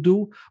burden to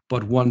do,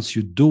 but once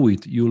you do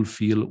it, you'll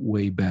feel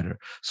way better.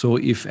 So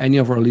if any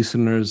of our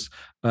listeners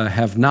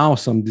have now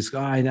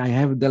I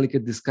have a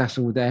delicate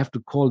discussion with, I have to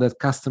call that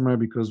customer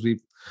because we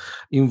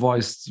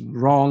invoiced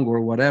wrong or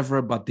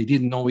whatever, but they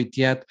didn't know it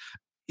yet.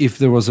 If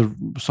there was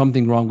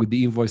something wrong with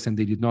the invoice and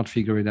they did not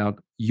figure it out,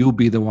 you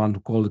be the one to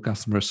call the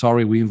customer.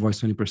 Sorry, we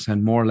invoiced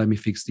 20% more. Let me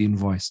fix the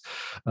invoice.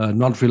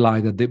 Not rely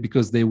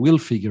because they will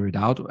figure it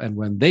out. And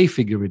when they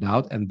figure it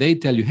out and they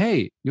tell you,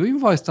 hey, you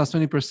invoiced us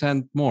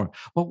 20% more.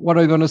 Well, what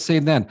are you going to say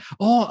then?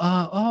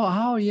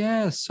 Oh,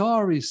 yeah,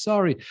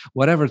 sorry.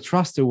 Whatever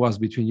trust there was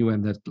between you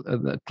and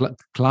that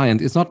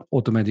client is not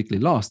automatically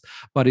lost,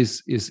 but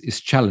is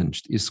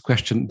challenged, is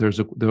questioned.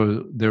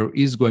 There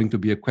is going to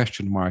be a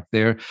question mark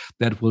there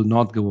that will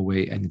not go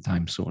away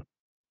anytime soon.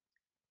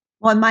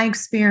 Well, in my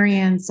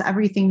experience,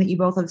 everything that you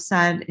both have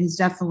said is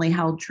definitely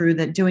held true,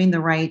 that doing the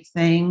right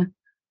thing.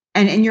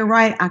 And you're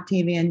right,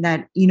 Octavian,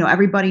 that,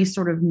 everybody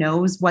sort of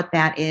knows what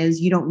that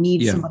is. You don't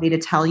need somebody to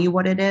tell you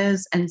what it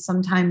is. And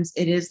sometimes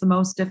it is the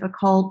most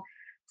difficult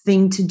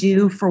thing to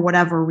do for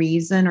whatever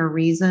reason or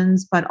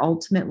reasons. But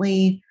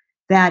ultimately,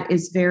 that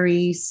is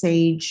very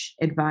sage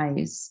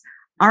advice.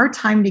 Our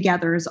time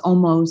together is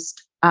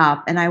almost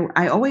up. And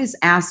I always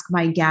ask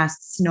my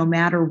guests, no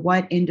matter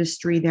what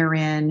industry they're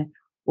in,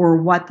 or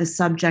what the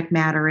subject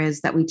matter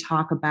is that we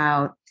talk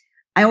about,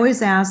 I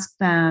always ask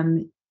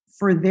them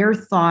for their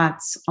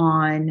thoughts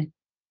on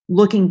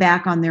looking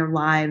back on their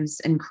lives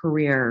and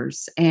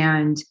careers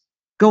and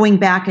going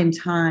back in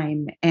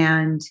time.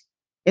 And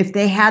if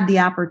they had the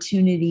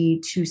opportunity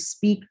to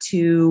speak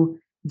to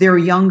their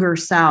younger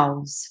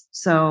selves.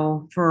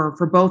 So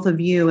for both of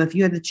you, if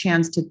you had the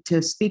chance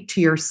to speak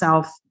to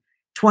yourself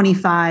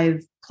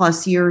 25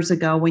 plus years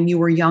ago when you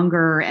were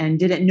younger and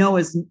didn't know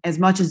as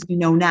much as you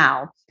know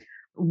now,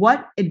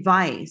 what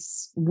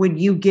advice would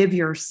you give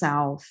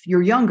yourself,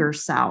 your younger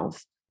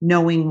self,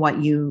 knowing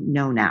what you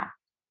know now?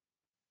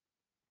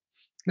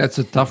 That's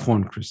a tough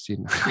one,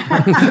 Christina.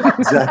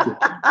 Exactly.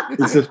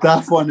 It's a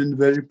tough one and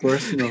very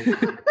personal.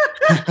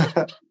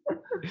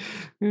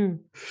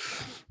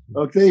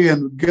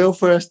 Octavian, go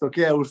first.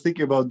 Okay, I will think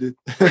about it.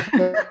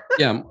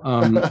 Yeah.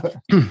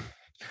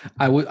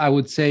 I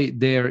would say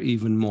dare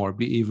even more,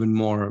 be even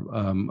more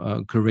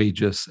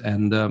courageous,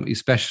 and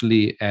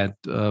especially at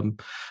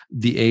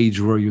the age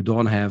where you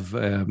don't have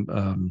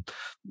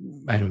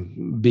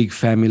big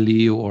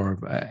family or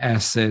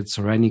assets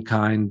or any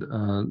kind.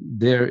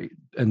 Dare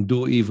and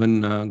do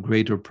even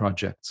greater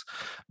projects,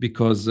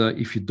 because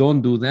if you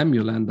don't do them,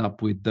 you'll end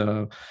up with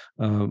the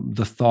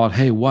thought,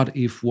 hey, what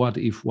if?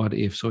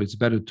 So it's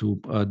better to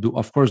do.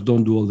 Of course,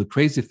 don't do all the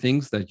crazy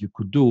things that you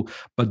could do,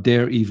 but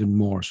dare even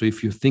more. So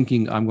if you're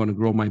thinking, I'm going to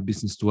grow my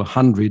business to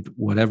 100,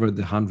 whatever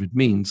the 100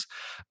 means,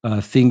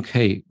 think,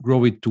 hey,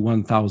 grow it to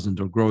 1,000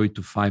 or grow it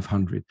to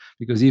 500.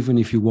 Because even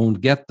if you won't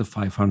get the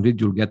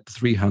 500, you'll get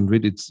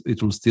 300.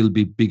 It will still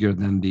be bigger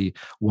than the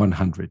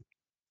 100.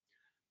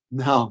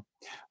 Now,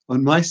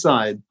 on my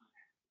side,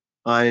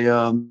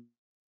 I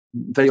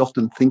very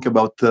often think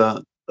about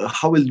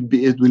how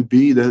it will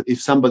be that if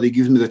somebody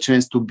gives me the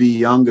chance to be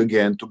young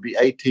again, to be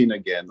 18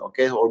 again,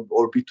 okay,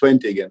 or be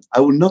 20 again. I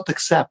will not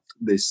accept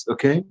this,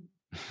 okay?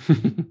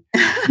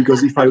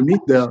 Because if I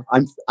meet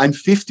I'm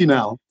 50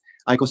 now.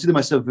 I consider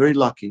myself very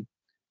lucky.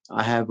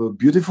 I have a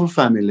beautiful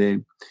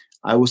family.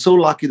 I was so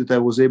lucky that I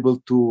was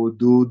able to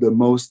do the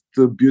most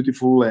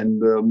beautiful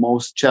and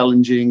most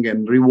challenging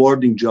and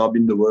rewarding job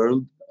in the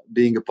world,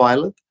 being a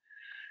pilot.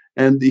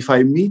 And if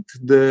I meet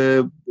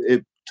the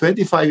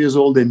 25 years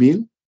old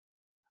Emil,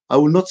 I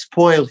will not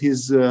spoil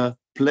his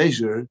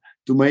pleasure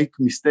to make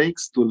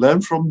mistakes, to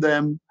learn from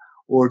them,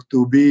 or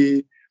to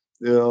be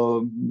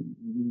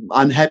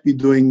unhappy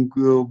doing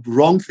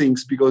wrong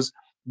things, because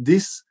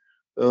this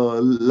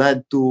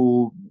led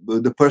to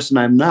the person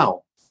I'm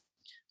now.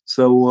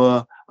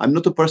 So I'm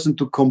not a person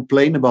to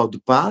complain about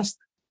the past,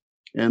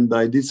 and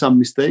I did some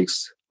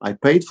mistakes. I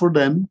paid for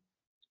them,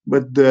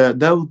 but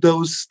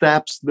those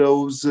steps,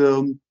 those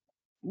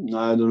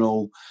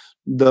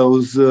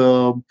those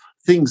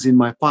things in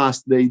my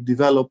past, they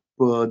develop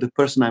the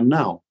person I'm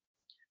now.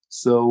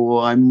 So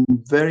I'm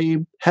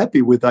very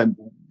happy with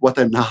what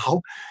I'm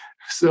now.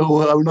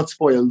 So I will not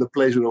spoil the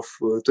pleasure of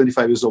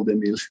 25 years old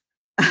Emil.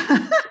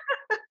 I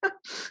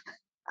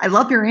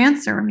love your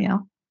answer,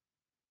 Emil.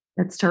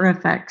 That's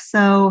terrific.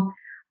 So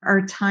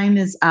our time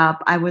is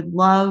up. I would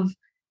love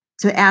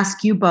to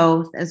ask you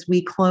both as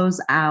we close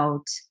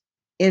out,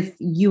 if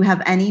you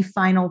have any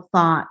final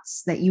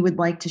thoughts that you would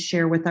like to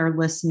share with our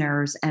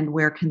listeners, and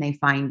where can they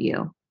find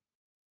you?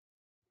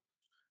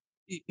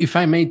 If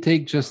I may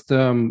take just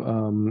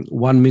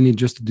 1 minute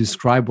just to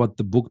describe what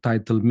the book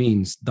title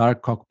means,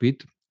 Dark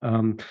Cockpit.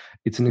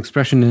 It's an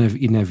expression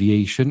in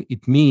aviation.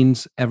 It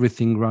means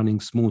everything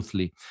running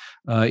smoothly.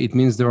 It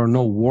means there are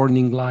no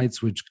warning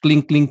lights which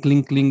clink, clink,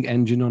 clink, clink,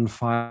 engine on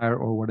fire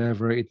or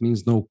whatever. It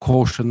means no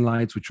caution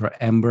lights, which are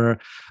amber,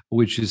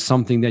 which is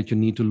something that you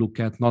need to look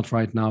at, not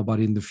right now, but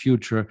in the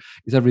future.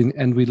 It's everything.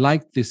 And we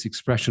like this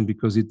expression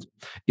because it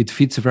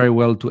fits very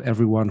well to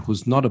everyone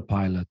who's not a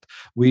pilot.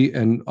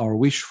 And our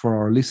wish for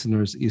our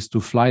listeners is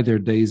to fly their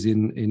days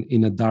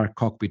in a dark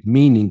cockpit,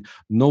 meaning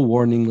no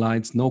warning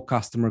lights, no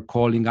customer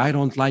calling, I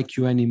don't like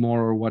you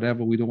anymore or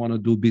whatever, we don't want to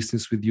do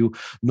business with you,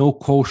 no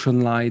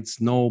caution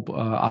lights, no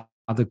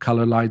other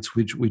color lights,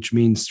 which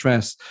means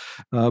stress,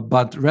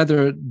 but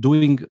rather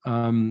doing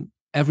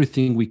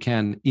everything we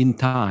can in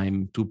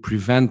time to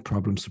prevent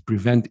problems, to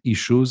prevent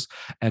issues,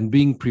 and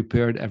being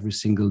prepared every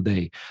single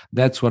day.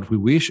 That's what we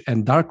wish.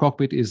 And dark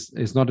cockpit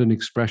is not an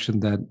expression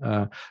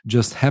that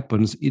just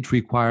happens. It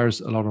requires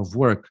a lot of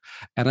work.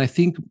 And I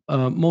think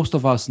most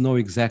of us know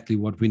exactly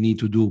what we need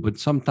to do, but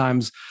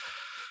sometimes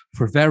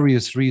for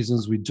various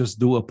reasons, we just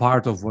do a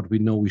part of what we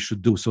know we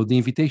should do. So the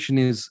invitation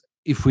is,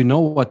 if we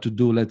know what to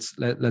do, let's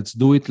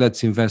do it.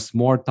 Let's invest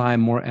more time,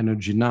 more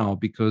energy now,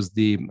 because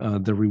the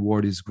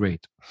reward is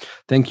great.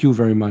 Thank you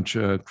very much,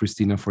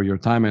 Christina, for your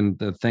time,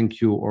 and thank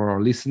you, all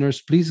our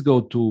listeners. Please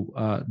go to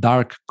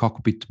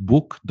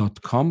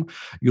darkcockpitbook.com.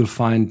 You'll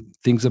find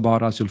things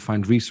about us. You'll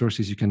find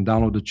resources. You can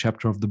download a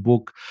chapter of the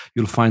book.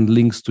 You'll find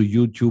links to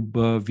YouTube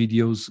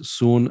videos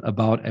soon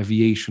about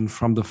aviation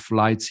from the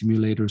flight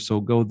simulator. So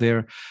go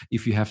there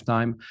if you have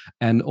time.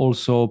 And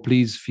also,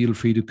 please feel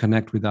free to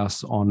connect with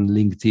us on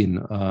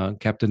LinkedIn,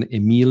 Captain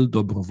Emil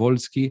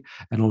Dobrovolsky,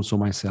 and also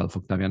myself,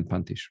 Octavian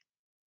Pantish.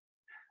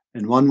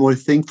 And one more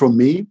thing from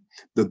me,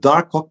 the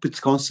dark cockpit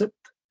concept,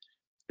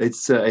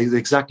 it's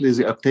exactly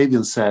as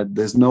Octavian said,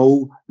 there's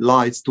no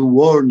lights to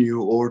warn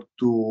you or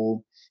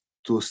to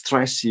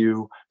stress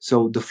you.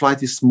 So the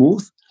flight is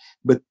smooth,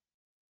 but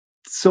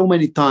so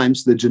many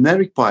times the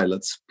generic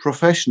pilots,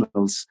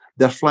 professionals,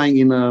 they're flying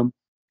in a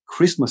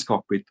Christmas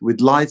cockpit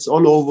with lights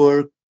all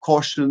over,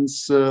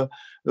 cautions,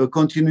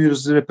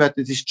 continuous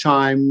repetitive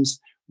chimes,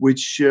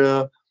 which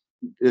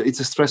it's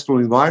a stressful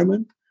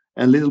environment.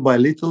 and little by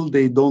little,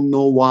 they don't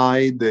know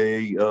why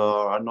they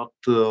are not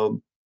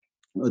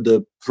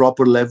the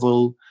proper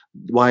level,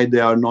 why they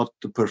are not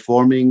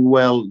performing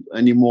well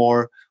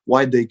anymore,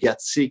 why they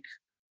get sick.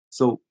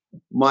 So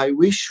my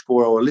wish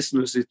for our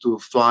listeners is to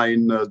fly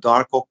in a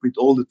dark cockpit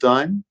all the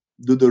time,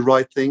 do the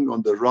right thing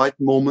on the right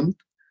moment,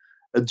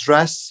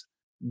 address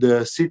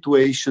the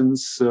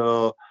situations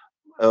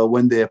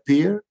when they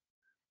appear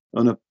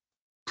in a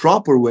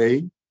proper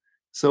way.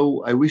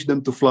 So I wish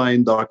them to fly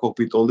in dark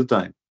cockpit all the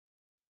time.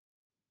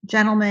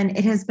 Gentlemen,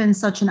 it has been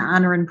such an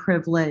honor and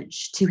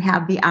privilege to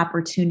have the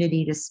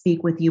opportunity to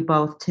speak with you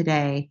both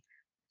today.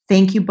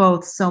 Thank you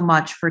both so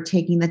much for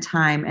taking the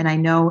time. And I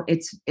know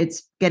it's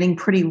getting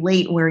pretty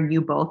late where you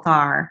both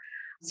are.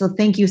 So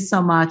thank you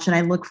so much. And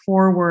I look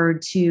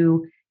forward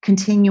to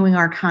continuing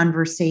our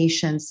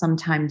conversation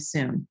sometime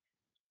soon.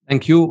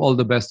 Thank you. All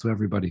the best to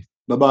everybody.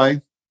 Bye-bye.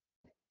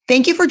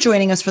 Thank you for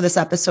joining us for this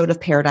episode of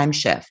Paradigm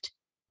Shift.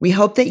 We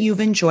hope that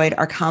you've enjoyed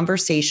our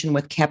conversation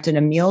with Captain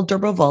Emil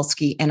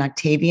Dobrovolsky and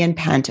Octavian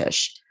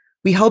Pantish.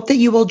 We hope that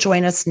you will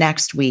join us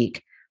next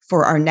week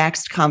for our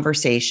next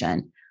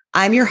conversation.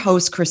 I'm your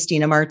host,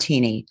 Christina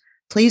Martini.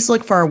 Please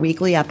look for our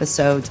weekly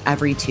episodes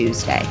every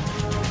Tuesday.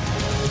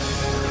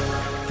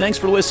 Thanks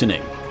for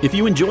listening. If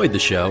you enjoyed the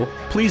show,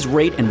 please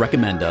rate and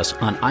recommend us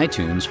on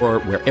iTunes or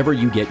wherever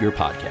you get your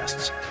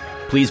podcasts.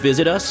 Please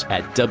visit us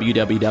at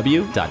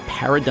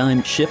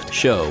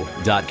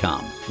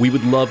www.paradigmshiftshow.com. We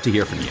would love to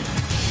hear from you.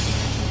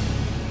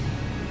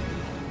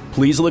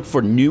 Please look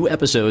for new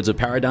episodes of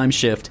Paradigm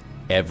Shift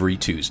every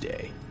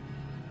Tuesday.